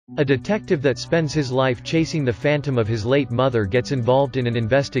A detective that spends his life chasing the phantom of his late mother gets involved in an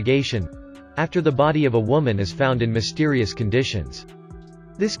investigation after the body of a woman is found in mysterious conditions.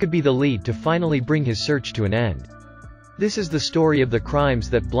 This could be the lead to finally bring his search to an end. This is the story of the crimes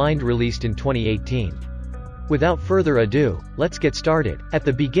that Blind released in 2018. Without further ado, let's get started. At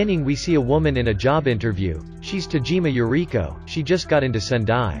the beginning we see a woman in a job interview. She's Tajima Yuriko, she just got into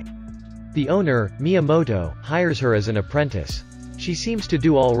Sendai. The owner, Miyamoto, hires her as an apprentice. She seems to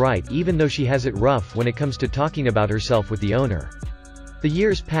do alright even though she has it rough when it comes to talking about herself with the owner. The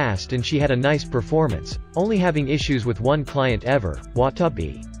years passed and she had a nice performance, only having issues with one client ever,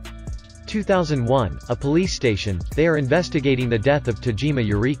 Watabe. 2001, a police station, they are investigating the death of Tajima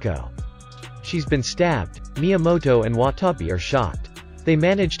Yuriko. She's been stabbed. Miyamoto and Watabe are shocked. They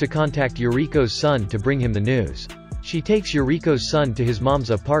manage to contact Yuriko's son to bring him the news. She takes Yuriko's son to his mom's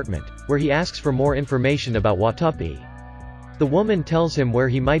apartment, where he asks for more information about Watabe. The woman tells him where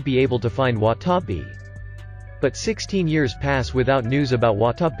he might be able to find Watabe. But 16 years pass without news about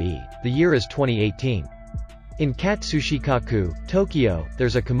Watabe. The year is 2018. In Katsushikaku, Tokyo,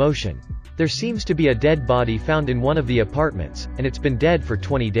 there's a commotion. There seems to be a dead body found in one of the apartments, and it's been dead for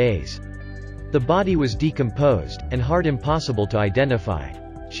 20 days. The body was decomposed, and hard impossible to identify.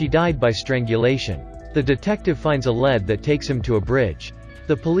 She died by strangulation. The detective finds a lead that takes him to a bridge.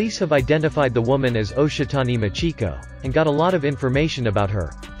 The police have identified the woman as Oshitani Machiko, and got a lot of information about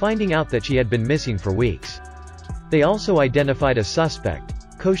her, finding out that she had been missing for weeks. They also identified a suspect,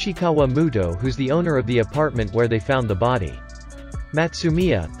 Koshikawa Muto, who's the owner of the apartment where they found the body.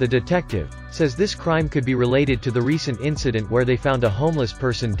 Matsumiya, the detective, says this crime could be related to the recent incident where they found a homeless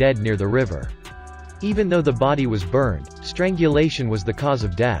person dead near the river. Even though the body was burned, strangulation was the cause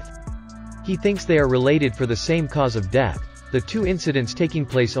of death. He thinks they are related for the same cause of death, the two incidents taking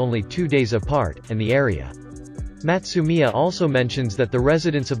place only 2 days apart, and the area. Matsumiya also mentions that the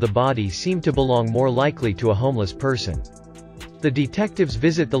residents of the body seem to belong more likely to a homeless person. The detectives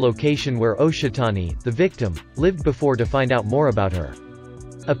visit the location where Oshitani, the victim, lived before to find out more about her.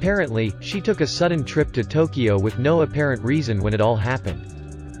 Apparently, she took a sudden trip to Tokyo with no apparent reason when it all happened.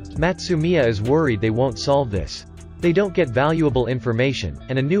 Matsumiya is worried they won't solve this. They don't get valuable information,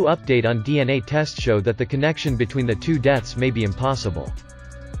 and a new update on DNA tests show that the connection between the two deaths may be impossible.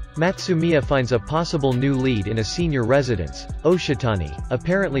 Matsumiya finds a possible new lead in a senior residence, Oshitani,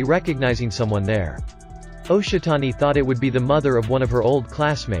 apparently recognizing someone there. Oshitani thought it would be the mother of one of her old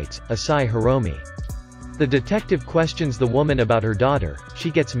classmates, Asai Hiromi. The detective questions the woman about her daughter.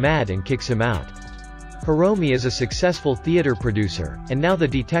 She gets mad and kicks him out. Hiromi is a successful theater producer, and now the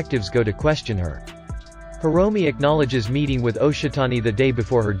detectives go to question her. Hiromi acknowledges meeting with Oshitani the day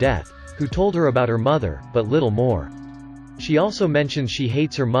before her death, who told her about her mother, but little more. She also mentions she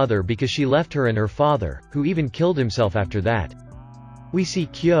hates her mother because she left her and her father, who even killed himself after that. We see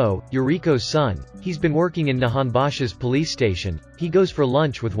Kyo, Yuriko's son. He's been working in Nihonbashi's police station. He goes for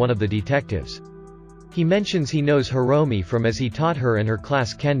lunch with one of the detectives. He mentions he knows Hiromi from as he taught her and her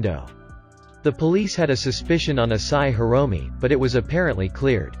class kendo. The police had a suspicion on Asai Hiromi, but it was apparently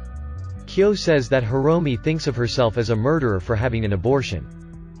cleared. Kyo says that Hiromi thinks of herself as a murderer for having an abortion.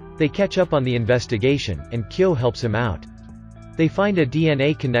 They catch up on the investigation, and Kyo helps him out. They find a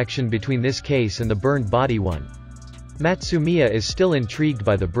DNA connection between this case and the burned body one. Matsumiya is still intrigued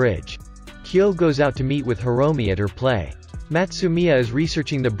by the bridge. Kyo goes out to meet with Hiromi at her play. Matsumiya is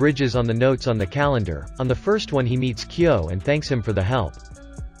researching the bridges on the notes on the calendar. On the first one he meets Kyo and thanks him for the help.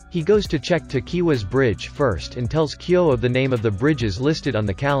 He goes to check Takiwa's bridge first and tells Kyo of the name of the bridges listed on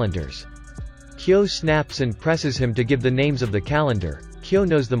the calendars. Kyo snaps and presses him to give the names of the calendar. Kyo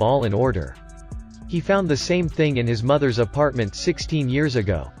knows them all in order. He found the same thing in his mother's apartment 16 years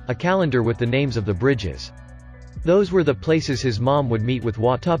ago, a calendar with the names of the bridges. Those were the places his mom would meet with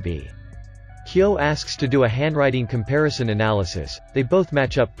Watabe. Kyo asks to do a handwriting comparison analysis. They both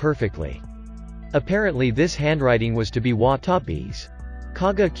match up perfectly. Apparently this handwriting was to be Watabe's.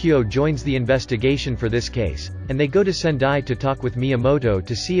 Kaga Kyo joins the investigation for this case, and they go to Sendai to talk with Miyamoto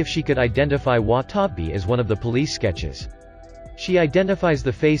to see if she could identify Watabe as one of the police sketches. She identifies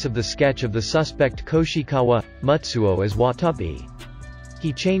the face of the sketch of the suspect Koshikawa Mutsuo as Watabe.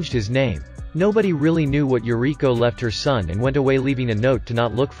 He changed his name. Nobody really knew what Yuriko left her son and went away leaving a note to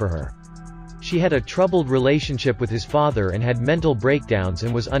not look for her. She had a troubled relationship with his father and had mental breakdowns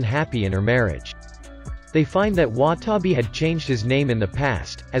and was unhappy in her marriage. They find that Watabe had changed his name in the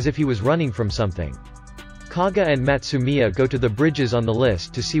past, as if he was running from something. Kaga and Matsumiya go to the bridges on the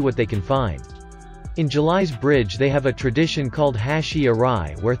list to see what they can find. In July's bridge they have a tradition called Hashi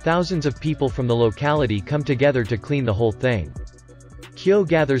Arai where thousands of people from the locality come together to clean the whole thing. Kyo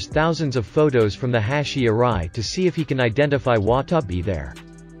gathers thousands of photos from the Hashi Arai to see if he can identify Watabe there.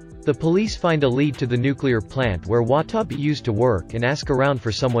 The police find a lead to the nuclear plant where Watabe used to work and ask around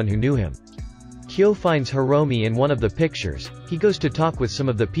for someone who knew him. Kyo finds Hiromi in one of the pictures. He goes to talk with some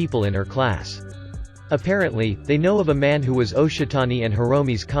of the people in her class. Apparently, they know of a man who was Oshitani and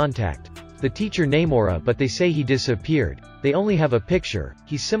Hiromi's contact, the teacher Namora, but they say he disappeared. They only have a picture.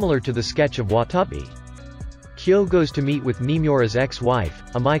 He's similar to the sketch of Watabe. Kyo goes to meet with Nimura's ex-wife,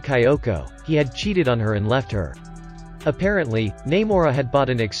 Amai Kyoko. He had cheated on her and left her. Apparently, Namora had bought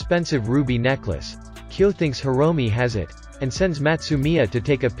an expensive ruby necklace. Kyo thinks Hiromi has it, and sends Matsumiya to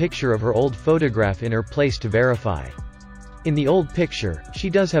take a picture of her old photograph in her place to verify. In the old picture, she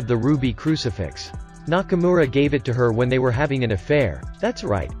does have the ruby crucifix. Nakamura gave it to her when they were having an affair. That's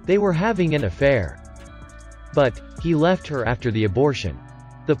right, they were having an affair. But he left her after the abortion.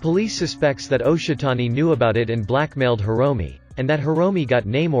 The police suspects that Oshitani knew about it and blackmailed Hiromi, and that Hiromi got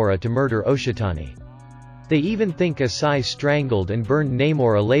Namora to murder Oshitani. They even think Asai strangled and burned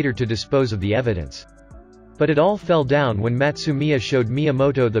Namora later to dispose of the evidence. But it all fell down when Matsumiya showed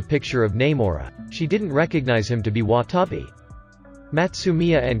Miyamoto the picture of Namora. She didn't recognize him to be Watabe.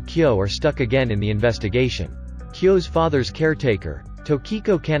 Matsumiya and Kyo are stuck again in the investigation. Kyo's father's caretaker,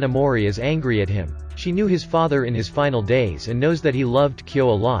 Tokiko Kanamori, is angry at him. She knew his father in his final days and knows that he loved Kyo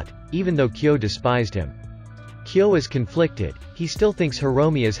a lot, even though Kyo despised him. Kyo is conflicted. He still thinks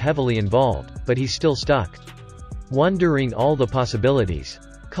Hiromi is heavily involved, but he's still stuck, wondering all the possibilities.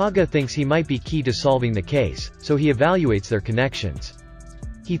 Kaga thinks he might be key to solving the case, so he evaluates their connections.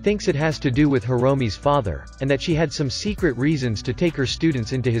 He thinks it has to do with Hiromi's father, and that she had some secret reasons to take her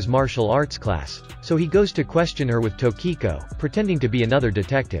students into his martial arts class, so he goes to question her with Tokiko, pretending to be another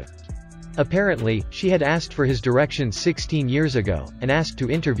detective. Apparently, she had asked for his directions 16 years ago, and asked to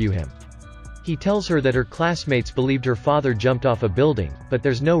interview him. He tells her that her classmates believed her father jumped off a building, but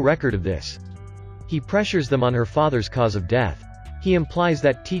there's no record of this. He pressures them on her father's cause of death. He implies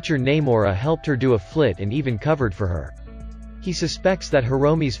that teacher Namora helped her do a flit and even covered for her. He suspects that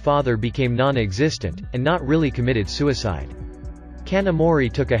Hiromi's father became non-existent, and not really committed suicide.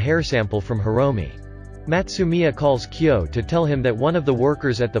 Kanamori took a hair sample from Hiromi. Matsumiya calls Kyo to tell him that one of the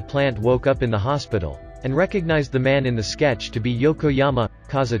workers at the plant woke up in the hospital, and recognized the man in the sketch to be Yokoyama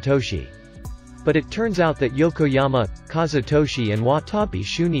Kazutoshi. But it turns out that Yokoyama Kazutoshi and Watabe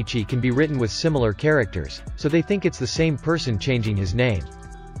Shunichi can be written with similar characters, so they think it's the same person changing his name.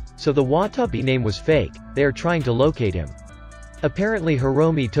 So the Watabe name was fake. They are trying to locate him. Apparently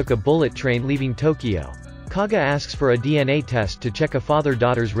Hiromi took a bullet train leaving Tokyo. Kaga asks for a DNA test to check a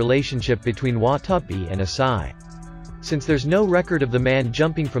father-daughter's relationship between Watabe and Asai. Since there's no record of the man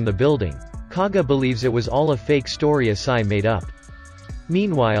jumping from the building, Kaga believes it was all a fake story Asai made up.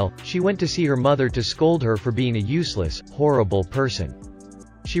 Meanwhile, she went to see her mother to scold her for being a useless, horrible person.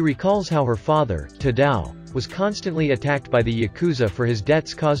 She recalls how her father, Tadao, was constantly attacked by the Yakuza for his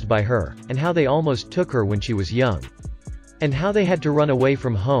debts caused by her, and how they almost took her when she was young. And how they had to run away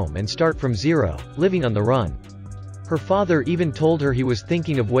from home and start from zero, living on the run. Her father even told her he was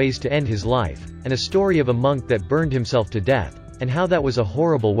thinking of ways to end his life, and a story of a monk that burned himself to death, and how that was a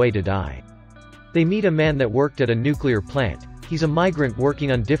horrible way to die. They meet a man that worked at a nuclear plant. He's a migrant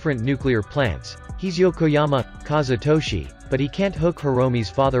working on different nuclear plants. He's Yokoyama Kazutoshi, but he can't hook Hiromi's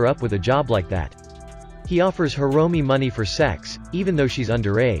father up with a job like that. He offers Hiromi money for sex, even though she's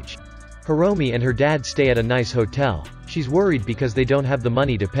underage. Hiromi and her dad stay at a nice hotel. She's worried because they don't have the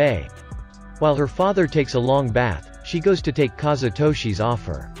money to pay. While her father takes a long bath, she goes to take Kazutoshi's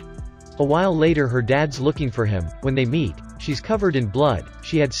offer. A while later her dad's looking for him. When they meet, she's covered in blood.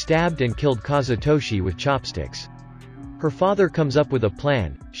 She had stabbed and killed Kazutoshi with chopsticks. Her father comes up with a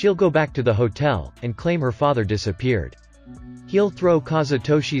plan. She'll go back to the hotel, and claim her father disappeared. He'll throw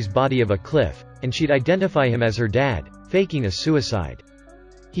Kazutoshi's body of a cliff, and she'd identify him as her dad, faking a suicide.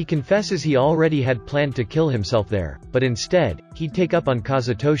 He confesses he already had planned to kill himself there, but instead, he'd take up on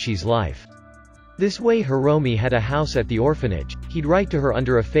Kazutoshi's life. This way Hiromi had a house at the orphanage. He'd write to her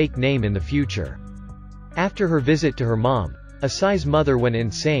under a fake name in the future. After her visit to her mom, Asai's mother went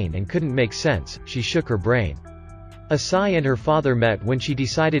insane and couldn't make sense. She shook her brain. Asai and her father met when she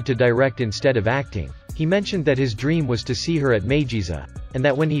decided to direct instead of acting. He mentioned that his dream was to see her at Meijiza, and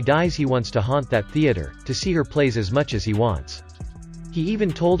that when he dies he wants to haunt that theater, to see her plays as much as he wants. He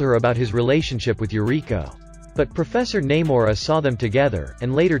even told her about his relationship with Yuriko. But Professor Namora saw them together,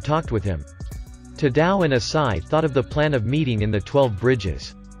 and later talked with him. Tadao and Asai thought of the plan of meeting in the 12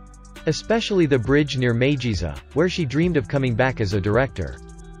 bridges. Especially the bridge near Meijiza, where she dreamed of coming back as a director.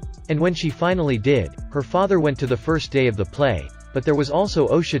 And when she finally did, her father went to the first day of the play, but there was also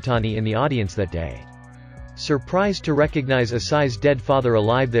Oshitani in the audience that day. Surprised to recognize Asai's dead father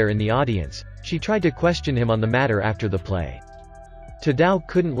alive there in the audience, she tried to question him on the matter after the play. Tadao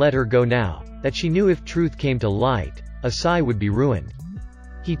couldn't let her go now, that she knew if truth came to light, Asai would be ruined.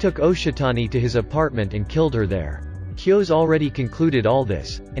 He took Oshitani to his apartment and killed her there. Kyo's already concluded all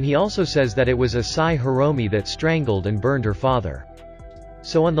this, and he also says that it was Asai Hiromi that strangled and burned her father.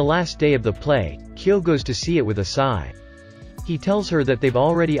 So on the last day of the play, Kyo goes to see it with Asai. He tells her that they've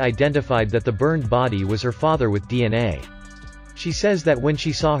already identified that the burned body was her father with DNA. She says that when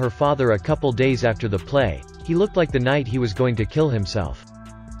she saw her father a couple days after the play, he looked like the night he was going to kill himself.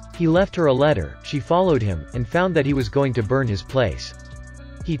 He left her a letter, she followed him, and found that he was going to burn his place.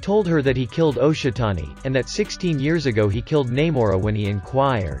 He told her that he killed Oshitani, and that 16 years ago he killed Namora when he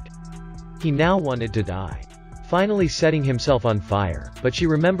inquired. He now wanted to die. Finally setting himself on fire, but she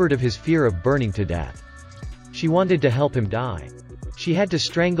remembered of his fear of burning to death. She wanted to help him die. She had to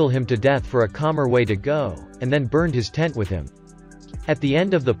strangle him to death for a calmer way to go, and then burned his tent with him. At the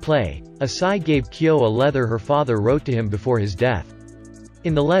end of the play, Asai gave Kyo a letter her father wrote to him before his death.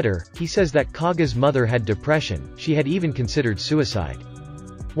 In the letter, he says that Kaga's mother had depression, she had even considered suicide.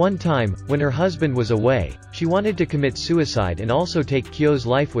 One time, when her husband was away, she wanted to commit suicide and also take Kyo's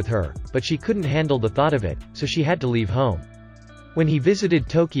life with her, but she couldn't handle the thought of it, so she had to leave home. When he visited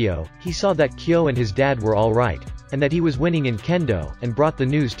Tokyo, he saw that Kyo and his dad were alright, and that he was winning in kendo, and brought the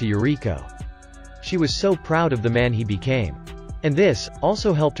news to Yuriko. She was so proud of the man he became. And this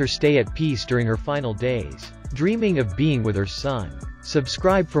also helped her stay at peace during her final days, dreaming of being with her son.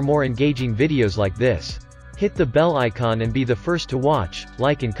 Subscribe for more engaging videos like this. Hit the bell icon and be the first to watch,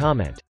 like and comment.